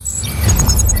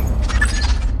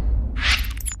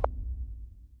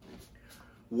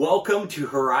Welcome to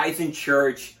Horizon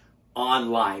Church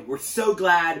Online. We're so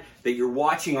glad that you're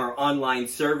watching our online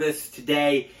service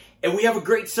today, and we have a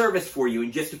great service for you.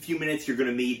 In just a few minutes, you're going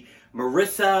to meet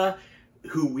Marissa,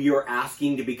 who we are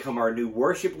asking to become our new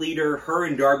worship leader. Her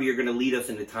and Darby are going to lead us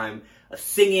in a time of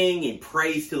singing and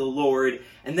praise to the Lord.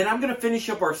 And then I'm going to finish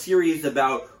up our series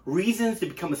about reasons to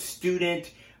become a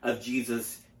student of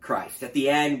Jesus Christ. At the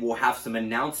end, we'll have some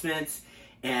announcements.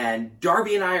 And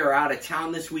Darby and I are out of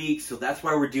town this week, so that's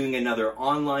why we're doing another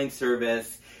online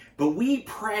service. But we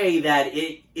pray that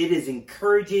it is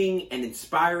encouraging and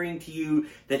inspiring to you,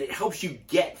 that it helps you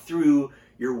get through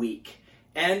your week.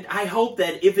 And I hope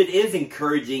that if it is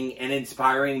encouraging and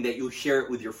inspiring, that you'll share it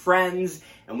with your friends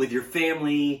and with your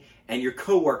family and your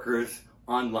coworkers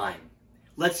online.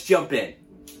 Let's jump in.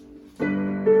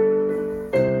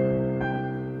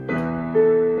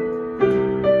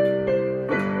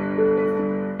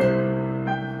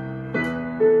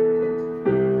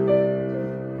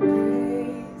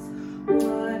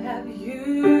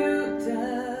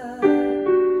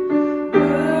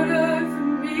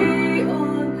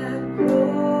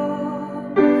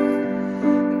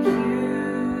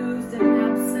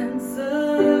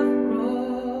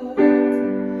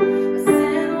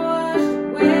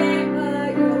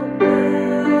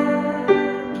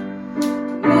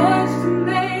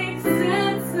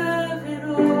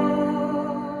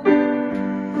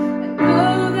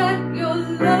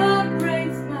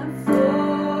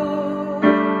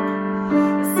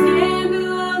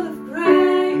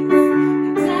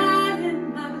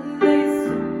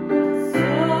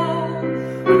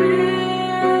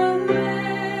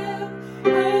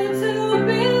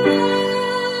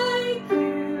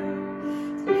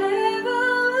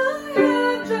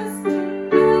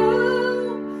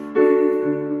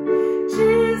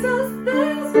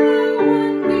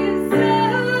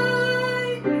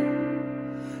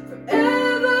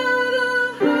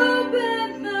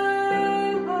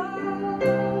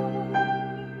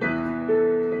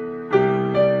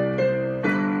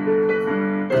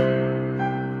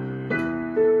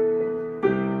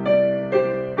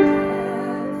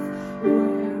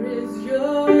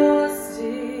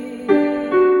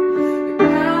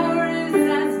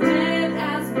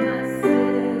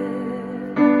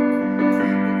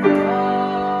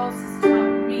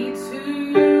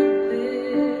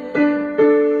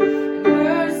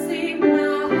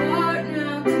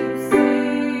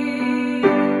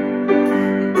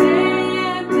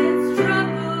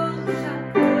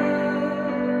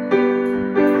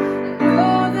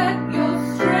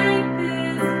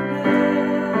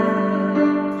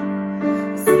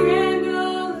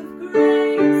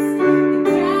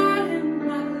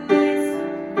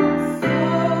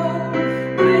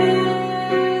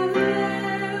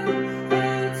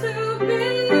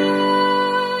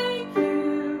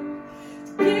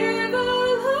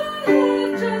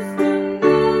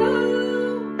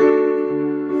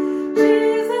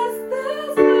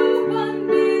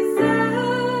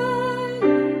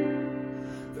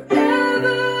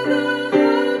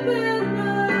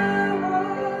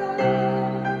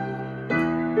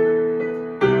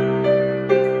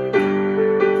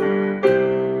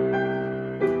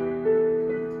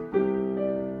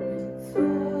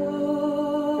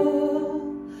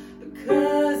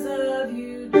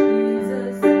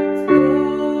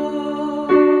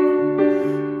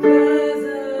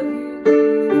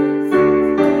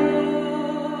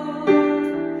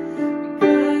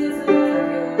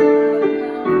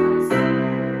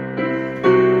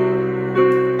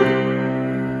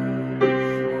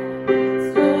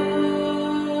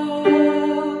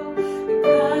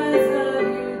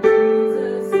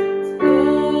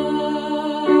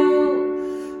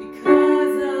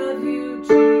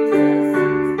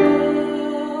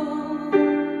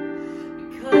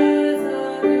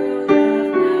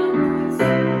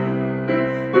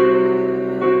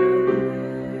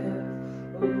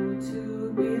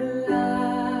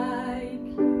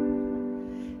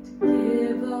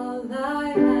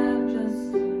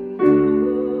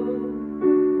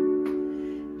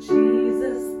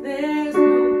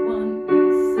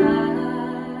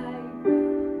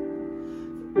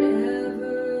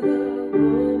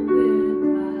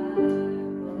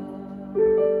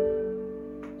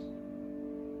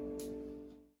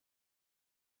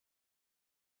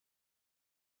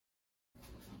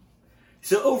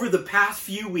 So over the past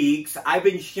few weeks, I've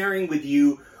been sharing with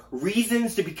you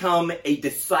reasons to become a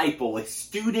disciple, a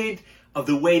student of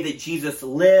the way that Jesus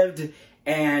lived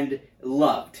and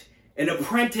loved, an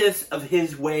apprentice of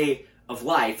his way of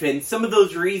life. And some of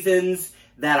those reasons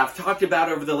that I've talked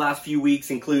about over the last few weeks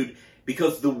include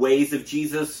because the ways of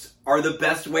Jesus are the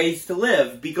best ways to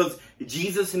live, because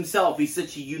Jesus himself, he's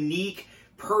such a unique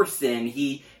person.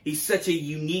 He's such a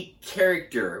unique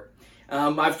character.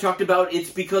 I've talked about it's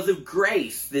because of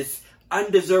grace, this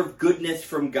undeserved goodness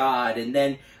from God. And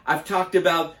then I've talked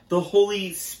about the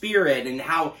Holy Spirit and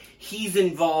how he's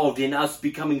involved in us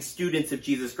becoming students of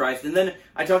Jesus Christ. And then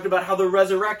I talked about how the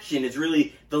resurrection is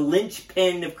really the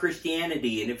linchpin of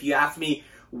Christianity. And if you ask me,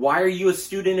 why are you a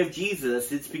student of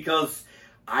Jesus? It's because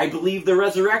I believe the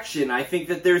resurrection. I think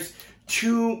that there's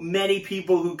too many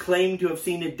people who claim to have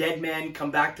seen a dead man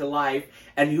come back to life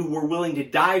and who were willing to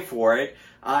die for it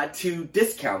to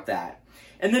discount that.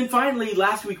 And then finally,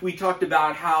 last week we talked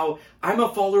about how I'm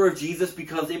a follower of Jesus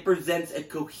because it presents a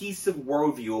cohesive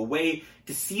worldview, a way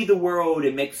to see the world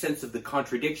and make sense of the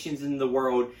contradictions in the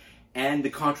world and the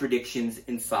contradictions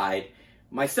inside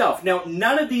myself. Now,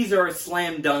 none of these are a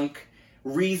slam dunk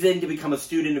reason to become a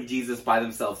student of Jesus by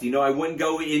themselves. You know, I wouldn't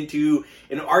go into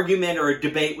an argument or a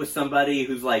debate with somebody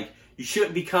who's like, you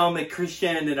shouldn't become a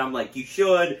Christian, and I'm like, you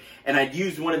should, and I'd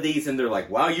use one of these and they're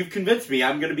like, wow, you've convinced me,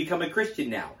 I'm going to become a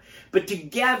Christian now. But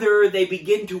together they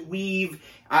begin to weave,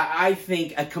 I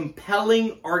think, a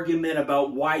compelling argument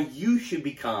about why you should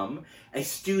become a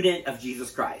student of Jesus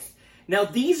Christ. Now,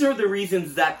 these are the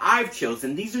reasons that I've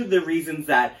chosen. These are the reasons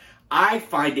that I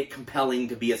find it compelling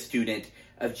to be a student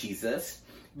of Jesus.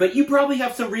 But you probably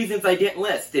have some reasons I didn't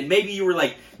list. And maybe you were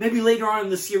like, maybe later on in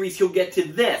the series you'll get to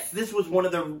this. This was one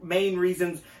of the main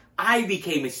reasons I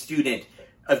became a student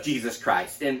of Jesus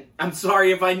Christ. And I'm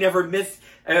sorry if I never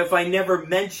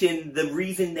mentioned the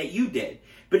reason that you did.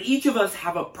 But each of us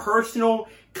have a personal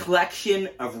collection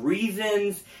of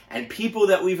reasons and people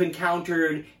that we've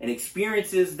encountered and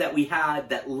experiences that we had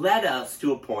that led us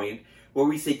to a point where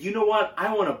we said, you know what,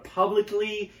 I want to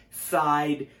publicly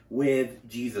side with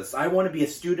Jesus. I want to be a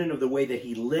student of the way that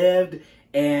he lived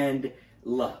and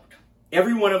loved.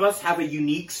 Every one of us have a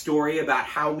unique story about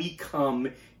how we come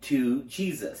to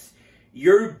Jesus.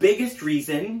 Your biggest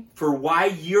reason for why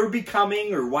you're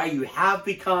becoming or why you have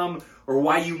become or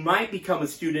why you might become a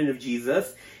student of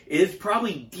Jesus is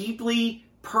probably deeply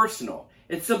personal.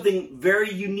 It's something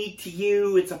very unique to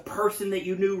you. It's a person that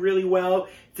you knew really well.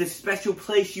 It's a special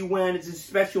place you went. It's a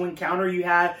special encounter you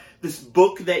had. This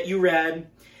book that you read.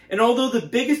 And although the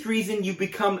biggest reason you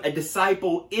become a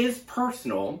disciple is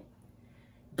personal,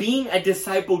 being a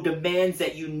disciple demands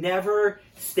that you never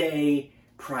stay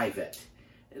private.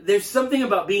 There's something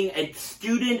about being a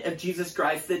student of Jesus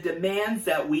Christ that demands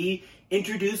that we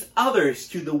introduce others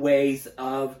to the ways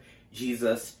of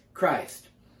Jesus Christ.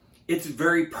 It's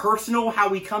very personal how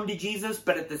we come to Jesus,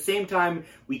 but at the same time,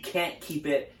 we can't keep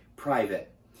it private.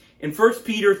 In 1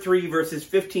 Peter 3, verses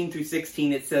 15 through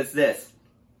 16, it says this: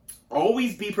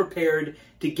 always be prepared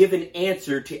to give an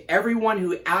answer to everyone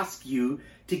who asks you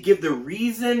to give the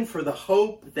reason for the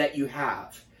hope that you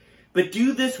have. But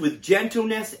do this with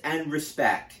gentleness and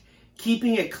respect,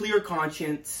 keeping a clear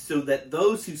conscience so that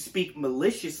those who speak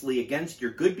maliciously against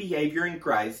your good behavior in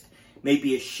Christ may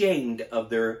be ashamed of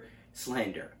their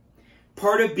slander.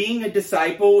 Part of being a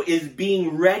disciple is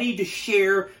being ready to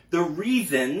share the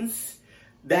reasons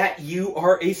that you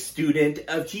are a student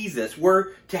of Jesus.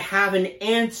 We're to have an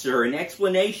answer, an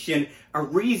explanation, a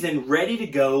reason ready to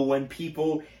go when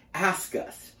people ask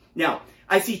us. Now,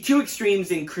 I see two extremes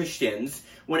in Christians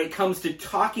when it comes to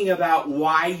talking about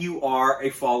why you are a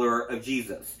follower of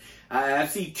Jesus. I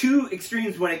see two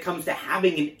extremes when it comes to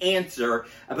having an answer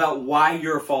about why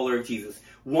you're a follower of Jesus.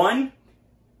 One,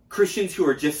 Christians who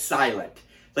are just silent.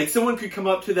 Like someone could come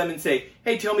up to them and say,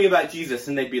 hey, tell me about Jesus.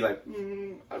 And they'd be like,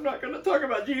 I'm not going to talk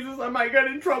about Jesus. I might get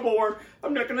in trouble. Or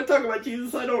I'm not going to talk about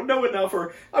Jesus. I don't know enough.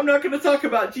 Or I'm not going to talk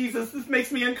about Jesus. This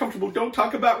makes me uncomfortable. Don't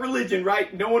talk about religion,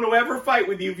 right? No one will ever fight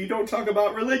with you if you don't talk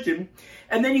about religion.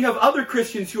 And then you have other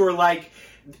Christians who are like,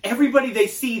 everybody they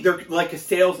see, they're like a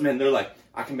salesman. They're like,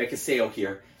 I can make a sale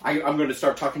here. I'm going to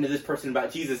start talking to this person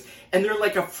about Jesus. And they're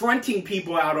like affronting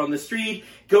people out on the street,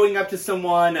 going up to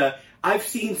someone. I've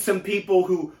seen some people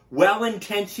who,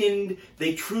 well-intentioned,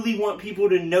 they truly want people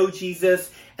to know Jesus,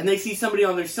 and they see somebody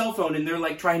on their cell phone and they're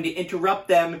like trying to interrupt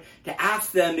them to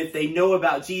ask them if they know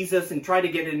about Jesus and try to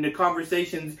get into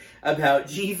conversations about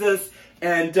Jesus.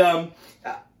 And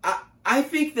I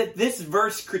think that this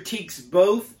verse critiques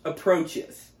both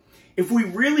approaches. If we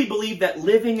really believe that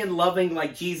living and loving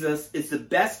like Jesus is the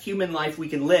best human life we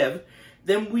can live,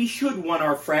 then we should want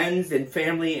our friends and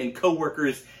family and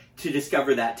coworkers to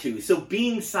discover that too. So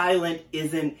being silent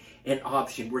isn't an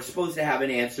option. We're supposed to have an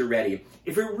answer ready.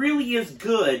 If it really is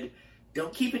good,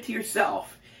 don't keep it to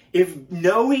yourself. If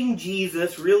knowing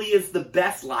Jesus really is the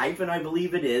best life, and I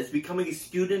believe it is, becoming a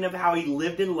student of how he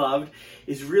lived and loved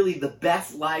is really the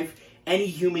best life any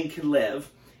human can live,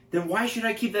 then why should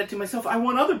I keep that to myself? I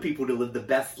want other people to live the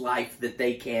best life that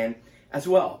they can as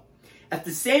well. At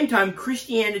the same time,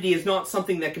 Christianity is not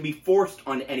something that can be forced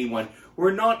on anyone.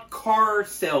 We're not car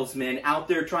salesmen out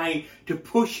there trying to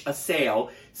push a sale.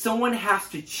 Someone has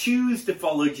to choose to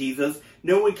follow Jesus.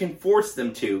 No one can force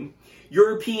them to.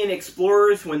 European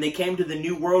explorers, when they came to the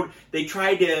New World, they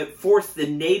tried to force the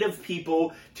native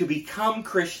people to become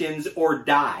Christians or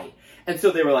die. And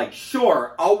so they were like,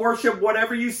 sure, I'll worship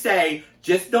whatever you say,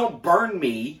 just don't burn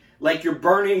me like you're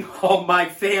burning all my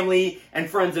family and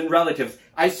friends and relatives.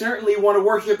 I certainly want to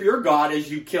worship your God as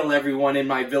you kill everyone in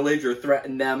my village or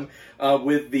threaten them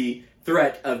with the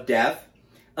threat of death.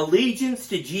 Allegiance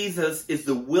to Jesus is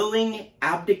the willing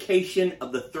abdication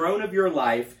of the throne of your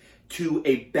life to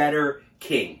a better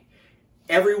king.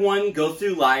 Everyone goes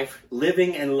through life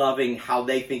living and loving how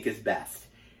they think is best.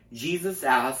 Jesus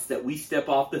asks that we step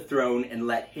off the throne and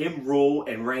let him rule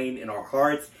and reign in our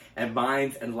hearts and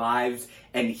minds and lives,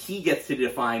 and he gets to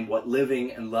define what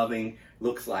living and loving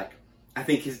looks like. I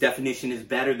think his definition is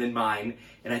better than mine,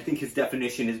 and I think his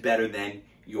definition is better than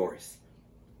yours.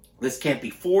 This can't be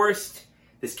forced.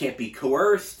 This can't be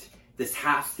coerced. This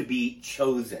has to be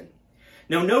chosen.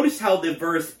 Now notice how the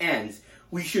verse ends.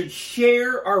 We should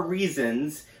share our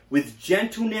reasons with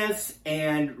gentleness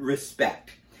and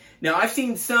respect. Now I've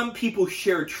seen some people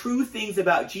share true things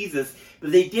about Jesus,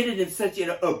 but they did it in such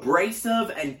an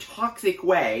abrasive and toxic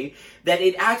way that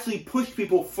it actually pushed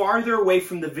people farther away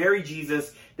from the very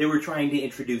Jesus they were trying to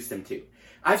introduce them to.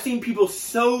 I've seen people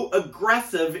so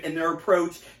aggressive in their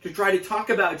approach to try to talk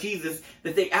about Jesus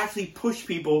that they actually push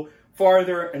people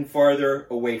farther and farther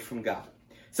away from God.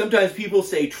 Sometimes people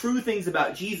say true things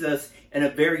about Jesus in a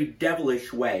very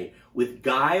devilish way, with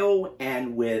guile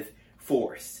and with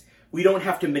force. We don't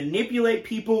have to manipulate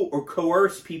people or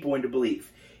coerce people into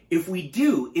belief. If we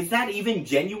do, is that even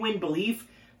genuine belief?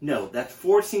 No, that's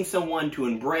forcing someone to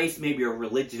embrace maybe a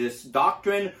religious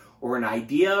doctrine or an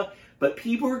idea. But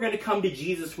people are going to come to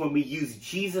Jesus when we use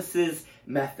Jesus's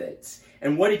methods.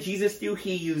 And what did Jesus do?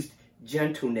 He used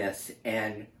gentleness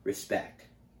and respect.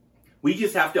 We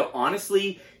just have to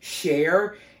honestly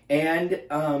share and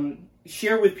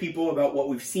share with people about what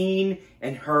we've seen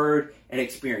and heard and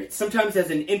experienced. Sometimes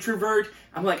as an introvert,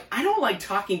 I'm like, I don't like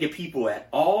talking to people at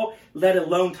all, let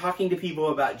alone talking to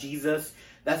people about Jesus.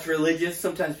 That's religious.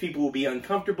 Sometimes people will be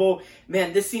uncomfortable.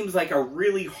 Man, this seems like a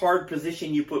really hard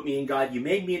position you put me in, God. You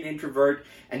made me an introvert,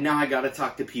 and now I got to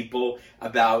talk to people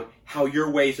about how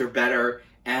your ways are better,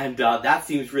 and that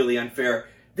seems really unfair.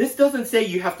 This doesn't say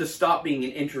you have to stop being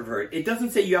an introvert. It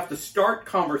doesn't say you have to start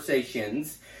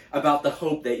conversations about the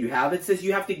hope that you have. It says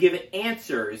you have to give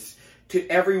answers to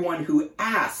everyone who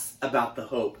asks about the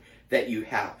hope that you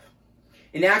have.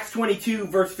 In Acts 22,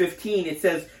 verse 15, it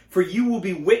says, "For you will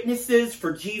be witnesses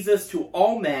for Jesus to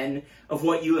all men of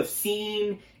what you have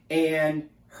seen and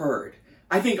heard."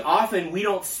 I think often we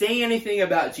don't say anything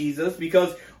about Jesus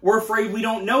because we're afraid we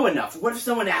don't know enough. What if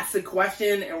someone asks a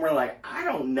question and we're like, I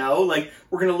don't know, like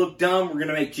we're going to look dumb, we're going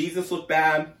to make Jesus look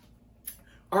bad.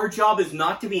 Our job is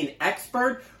not to be an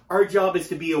expert, our job is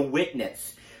to be a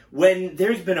witness. When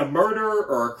there's been a murder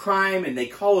or a crime and they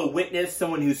call a witness,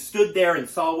 someone who stood there and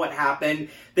saw what happened,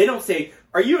 they don't say,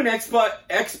 "Are you an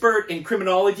expert in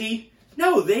criminology?"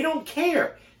 No, they don't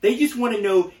care. They just want to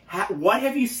know, what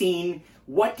have you seen?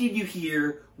 What did you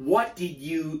hear? What did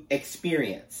you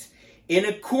experience? In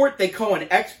a court, they call an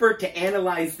expert to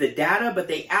analyze the data, but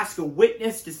they ask a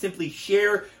witness to simply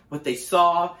share what they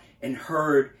saw and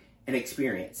heard and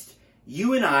experienced.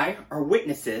 You and I are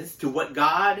witnesses to what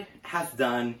God has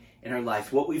done in our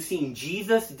lives, what we've seen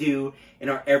Jesus do in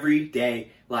our everyday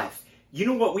lives. You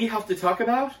know what we have to talk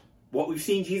about? What we've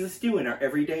seen Jesus do in our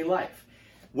everyday life.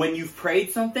 When you've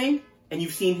prayed something and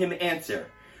you've seen him answer.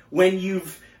 When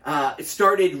you've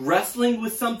started wrestling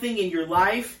with something in your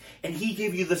life and he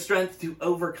gave you the strength to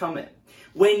overcome it.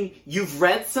 When you've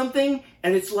read something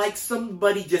and it's like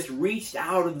somebody just reached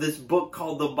out of this book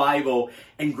called the Bible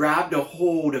and grabbed a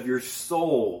hold of your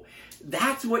soul.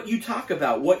 That's what you talk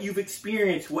about, what you've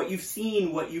experienced, what you've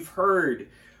seen, what you've heard,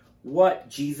 what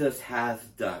Jesus has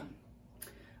done.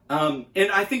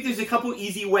 And I think there's a couple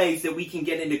easy ways that we can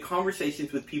get into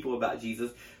conversations with people about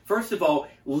Jesus. First of all,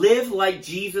 live like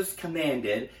Jesus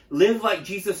commanded, live like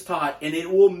Jesus taught, and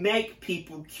it will make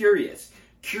people curious.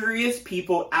 Curious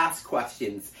people ask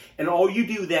questions, and all you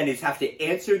do then is have to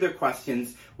answer their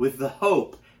questions with the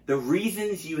hope, the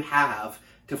reasons you have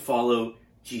to follow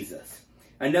Jesus.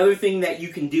 Another thing that you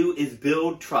can do is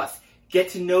build trust. Get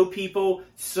to know people,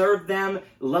 serve them,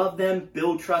 love them,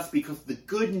 build trust, because the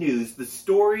good news, the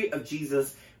story of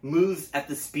Jesus, moves at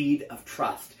the speed of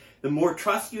trust. The more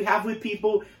trust you have with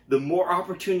people, the more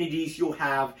opportunities you'll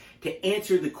have to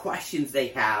answer the questions they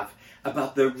have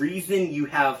about the reason you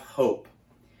have hope.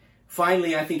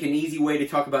 Finally, I think an easy way to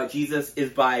talk about Jesus is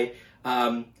by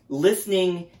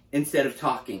listening instead of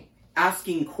talking.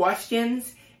 Asking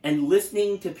questions and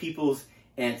listening to people's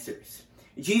answers.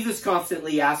 Jesus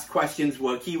constantly asked questions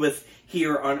while he was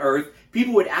here on earth.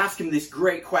 People would ask him this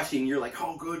great question. You're like,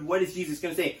 oh good, what is Jesus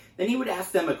going to say? Then he would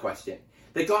ask them a question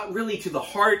that got really to the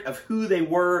heart of who they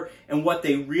were and what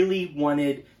they really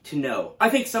wanted to know. I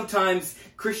think sometimes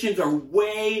Christians are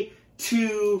way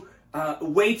too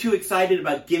excited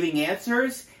about giving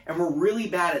answers, and we're really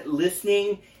bad at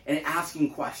listening and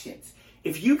asking questions.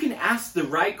 If you can ask the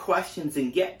right questions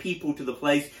and get people to the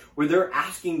place where they're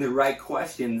asking the right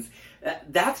questions,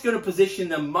 that's going to position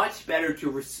them much better to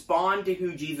respond to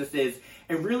who Jesus is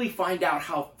and really find out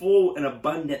how full and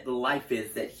abundant the life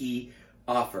is that he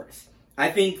offers.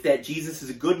 I think that Jesus is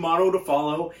a good model to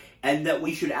follow and that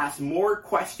we should ask more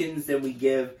questions than we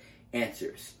give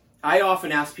answers. I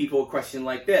often ask people a question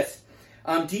like this.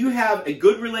 Do you have a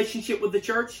good relationship with the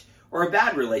church or a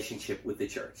bad relationship with the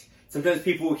church? Sometimes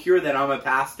people will hear that I'm a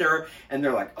pastor and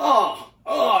they're like,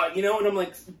 and I'm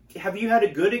like, have you had a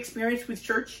good experience with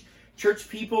church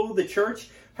people, the church?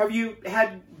 Have you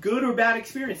had good or bad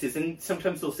experiences? And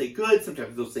sometimes they'll say good,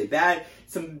 sometimes they'll say bad,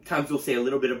 sometimes they'll say a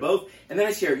little bit of both. And then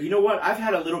I share, you know what? I've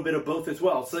had a little bit of both as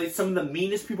well. So some of the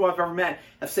meanest people I've ever met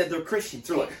have said they're Christians.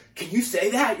 They're like, can you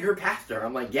say that? You're a pastor.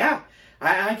 I'm like, yeah,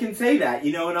 I can say that,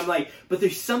 and I'm like, but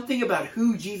there's something about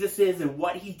who Jesus is and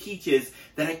what he teaches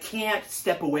that I can't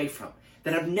step away from,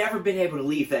 that I've never been able to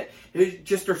leave, that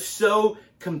just are so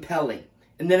compelling.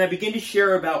 And then I begin to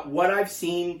share about what I've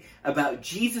seen about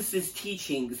Jesus'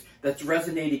 teachings that's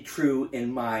resonated true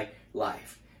in my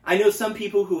life. I know some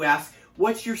people who ask,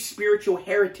 what's your spiritual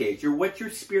heritage or what's your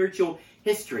spiritual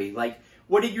history? Like,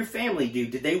 what did your family do?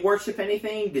 Did they worship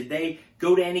anything? Did they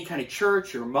go to any kind of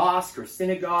church or mosque or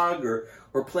synagogue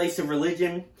or place of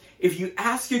religion? If you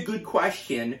ask a good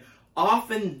question,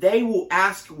 often they will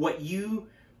ask you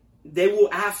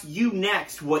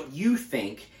next what you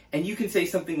think, and you can say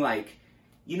something like,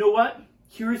 you know what?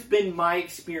 Here's been my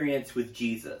experience with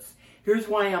Jesus. Here's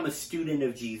why I'm a student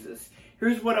of Jesus.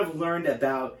 Here's what I've learned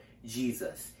about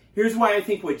Jesus. Here's why I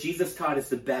think what Jesus taught is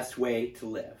the best way to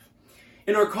live.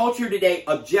 In our culture today,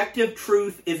 objective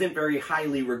truth isn't very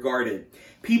highly regarded.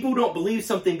 People don't believe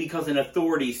something because an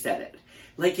authority said it.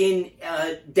 Like in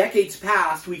decades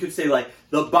past, we could say like,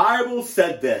 the Bible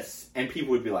said this. And people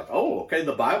would be like, oh, okay,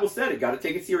 the Bible said it, got to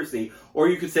take it seriously. Or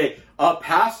you could say, a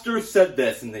pastor said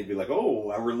this. And they'd be like,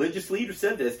 oh, a religious leader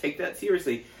said this, take that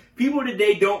seriously. People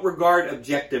today don't regard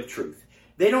objective truth.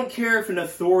 They don't care if an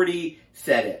authority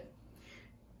said it.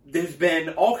 There's been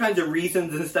all kinds of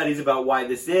reasons and studies about why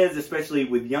this is, especially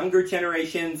with younger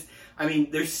generations. I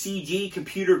mean, there's CG,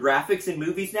 computer graphics in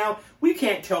movies now. We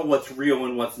can't tell what's real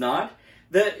and what's not.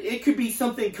 It could be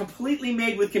something completely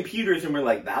made with computers and we're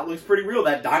like, that looks pretty real.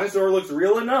 That dinosaur looks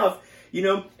real enough.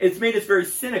 It's made us very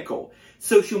cynical.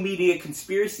 Social media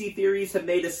conspiracy theories have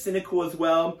made us cynical as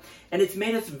well. And it's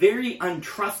made us very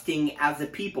untrusting as a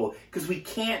people because we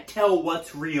can't tell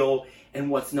what's real and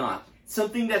what's not.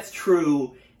 Something that's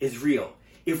true is real.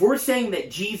 If we're saying that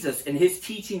Jesus and his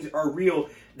teachings are real,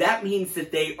 that means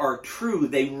that they are true.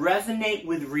 They resonate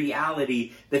with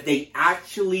reality, that they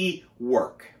actually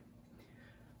work.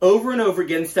 Over and over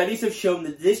again, studies have shown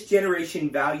that this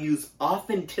generation values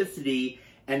authenticity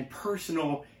and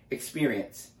personal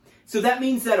experience. So that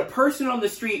means that a person on the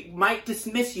street might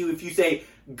dismiss you if you say,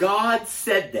 God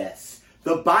said this,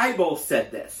 the Bible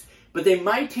said this. But they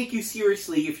might take you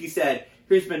seriously if you said,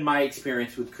 here's been my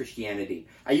experience with Christianity.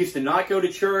 I used to not go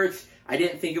to church. I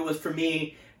didn't think it was for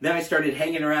me. Then I started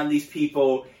hanging around these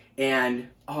people and,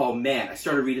 oh man, I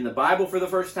started reading the Bible for the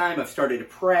first time. I've started to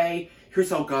pray. Here's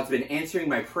how God's been answering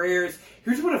my prayers.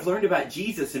 Here's what I've learned about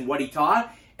Jesus and what he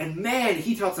taught. And man,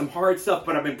 he taught some hard stuff,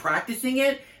 but I've been practicing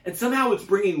it. And somehow it's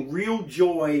bringing real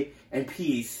joy and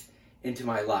peace into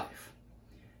my life.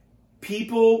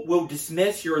 People will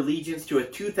dismiss your allegiance to a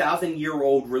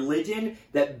 2,000-year-old religion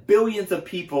that billions of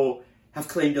people have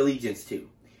claimed allegiance to.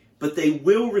 But they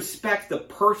will respect the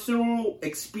personal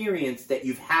experience that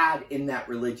you've had in that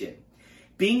religion.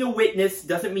 Being a witness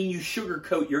doesn't mean you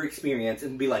sugarcoat your experience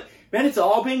and be like, man, it's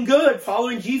all been good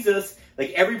following Jesus.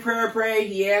 Like every prayer I pray,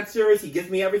 he answers, he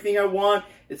gives me everything I want.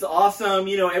 It's awesome,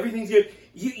 everything's good.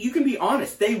 You can be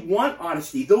honest. They want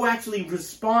honesty. They'll actually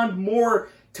respond more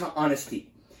to honesty.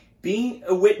 Being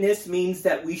a witness means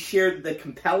that we share the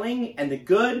compelling and the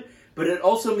good, but it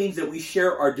also means that we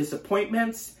share our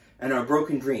disappointments and our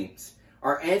broken dreams,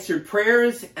 our answered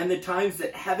prayers and the times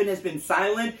that heaven has been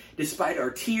silent, despite our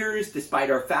tears,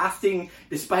 despite our fasting,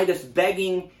 despite us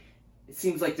begging, it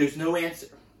seems like there's no answer.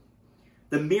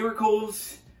 The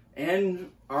miracles and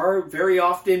our very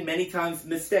often, many times,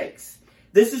 mistakes.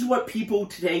 This is what people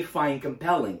today find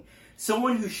compelling.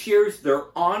 Someone who shares their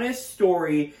honest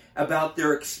story about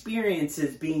their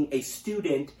experiences being a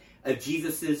student of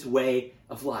Jesus' way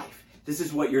of life. This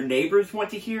is what your neighbors want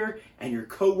to hear, and your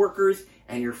coworkers,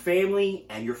 and your family,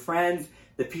 and your friends,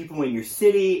 the people in your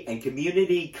city and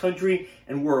community, country,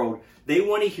 and world. They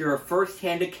want to hear a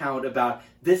first-hand account about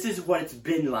this is what it's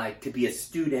been like to be a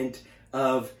student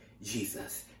of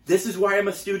Jesus. This is why I'm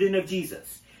a student of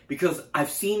Jesus. Because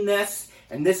I've seen this,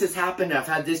 and this has happened, I've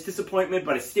had this disappointment,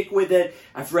 but I stick with it.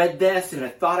 I've read this, and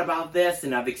I've thought about this,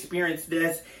 and I've experienced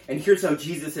this, and here's how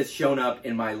Jesus has shown up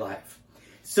in my life.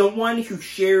 Someone who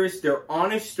shares their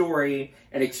honest story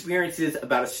and experiences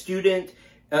about a student,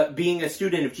 being a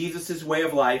student of Jesus' way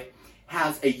of life,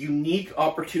 has a unique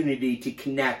opportunity to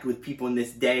connect with people in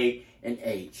this day and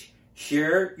age.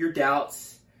 Share your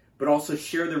doubts, but also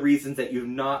share the reasons that you've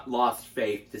not lost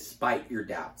faith despite your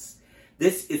doubts.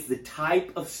 This is the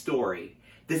type of story,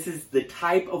 this is the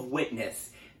type of witness,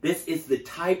 this is the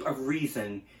type of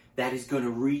reason that is going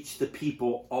to reach the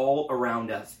people all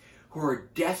around us who are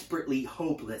desperately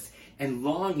hopeless and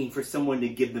longing for someone to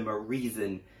give them a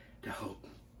reason to hope.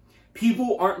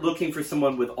 People aren't looking for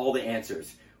someone with all the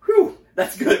answers. Whew,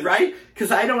 that's good, right?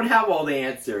 Because I don't have all the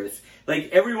answers. Like,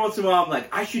 every once in a while, I'm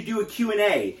like, I should do a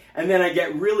Q&A. And then I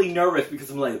get really nervous because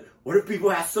I'm like, what if people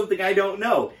ask something I don't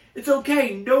know? It's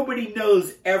okay. Nobody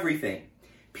knows everything.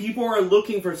 People are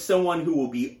looking for someone who will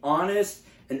be honest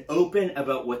and open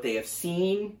about what they have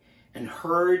seen and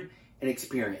heard and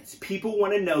experienced. People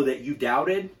want to know that you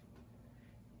doubted,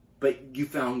 but you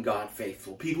found God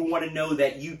faithful. People want to know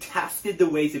that you tested the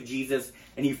ways of Jesus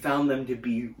and you found them to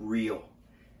be real.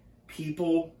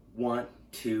 People want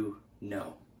to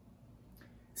know.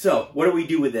 So, what do we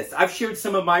do with this? I've shared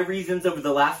some of my reasons over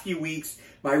the last few weeks,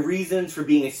 my reasons for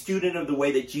being a student of the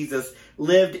way that Jesus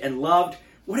lived and loved.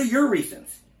 What are your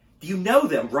reasons? Do you know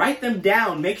them? Write them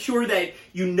down. Make sure that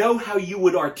you know how you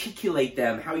would articulate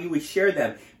them, how you would share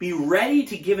them. Be ready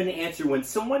to give an answer when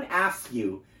someone asks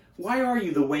you, why are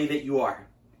you the way that you are?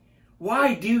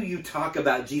 Why do you talk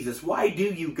about Jesus? Why do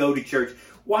you go to church?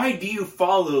 Why do you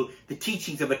follow the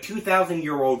teachings of a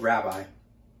 2,000-year-old rabbi?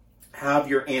 Have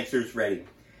your answers ready.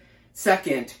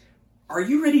 Second, are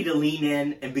you ready to lean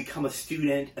in and become a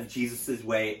student of Jesus'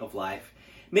 way of life?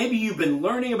 Maybe you've been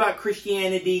learning about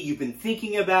Christianity, you've been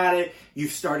thinking about it,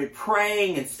 you've started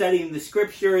praying and studying the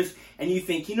scriptures, and you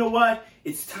think, you know what?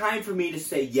 It's time for me to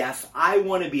say, yes, I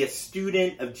want to be a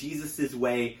student of Jesus'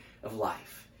 way of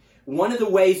life. One of the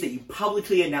ways that you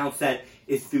publicly announce that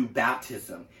is through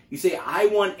baptism. You say, I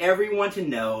want everyone to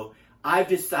know I've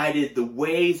decided the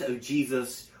ways of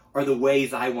Jesus are the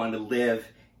ways I want to live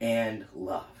and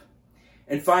love.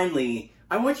 And finally,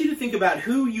 I want you to think about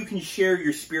who you can share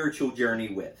your spiritual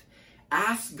journey with.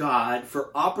 Ask God for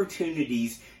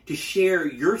opportunities to share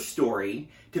your story,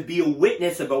 to be a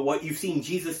witness about what you've seen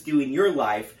Jesus do in your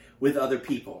life with other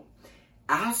people.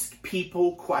 Ask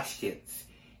people questions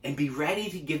and be ready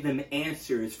to give them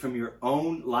answers from your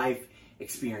own life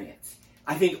experience.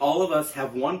 I think all of us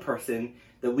have one person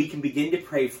that we can begin to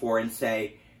pray for and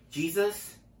say,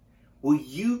 Jesus, will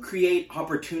you create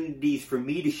opportunities for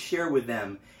me to share with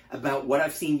them about what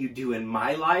I've seen you do in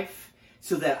my life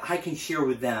so that I can share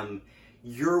with them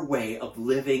your way of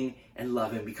living and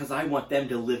loving, because I want them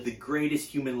to live the greatest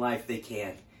human life they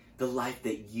can, the life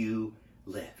that you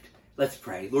lived. Let's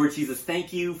pray. Lord Jesus,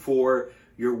 thank you for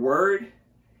your word.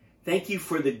 Thank you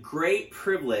for the great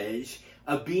privilege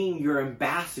of being your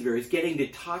ambassadors, getting to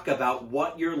talk about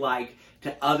what you're like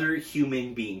to other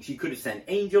human beings. You could have sent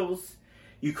angels.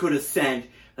 You could have sent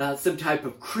some type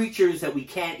of creatures that we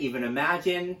can't even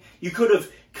imagine. You could have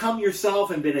come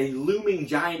yourself and been a looming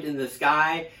giant in the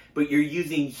sky, but you're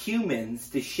using humans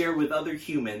to share with other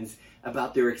humans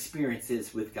about their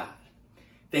experiences with God.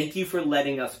 Thank you for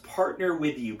letting us partner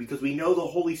with you, because we know the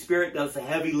Holy Spirit does the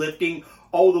heavy lifting.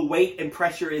 All the weight and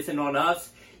pressure isn't on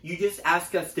us. You just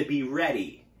ask us to be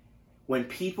ready when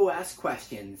people ask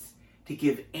questions, to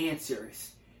give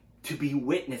answers, to be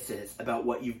witnesses about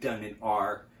what you've done in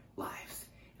our lives.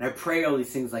 And I pray all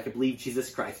these things like I believe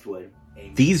Jesus Christ would.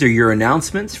 Amen. These are your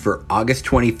announcements for August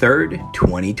 23rd,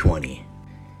 2020.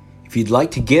 If you'd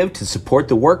like to give to support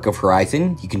the work of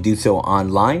Horizon, you can do so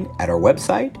online at our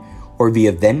website or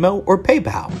via Venmo or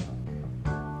PayPal.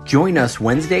 Join us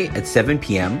Wednesday at 7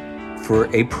 p.m.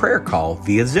 for a prayer call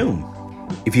via Zoom.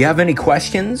 If you have any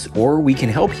questions or we can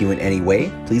help you in any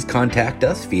way, please contact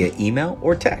us via email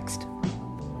or text.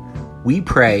 We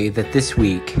pray that this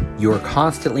week you are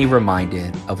constantly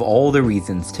reminded of all the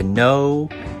reasons to know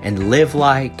and live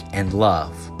like and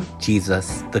love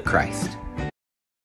Jesus the Christ.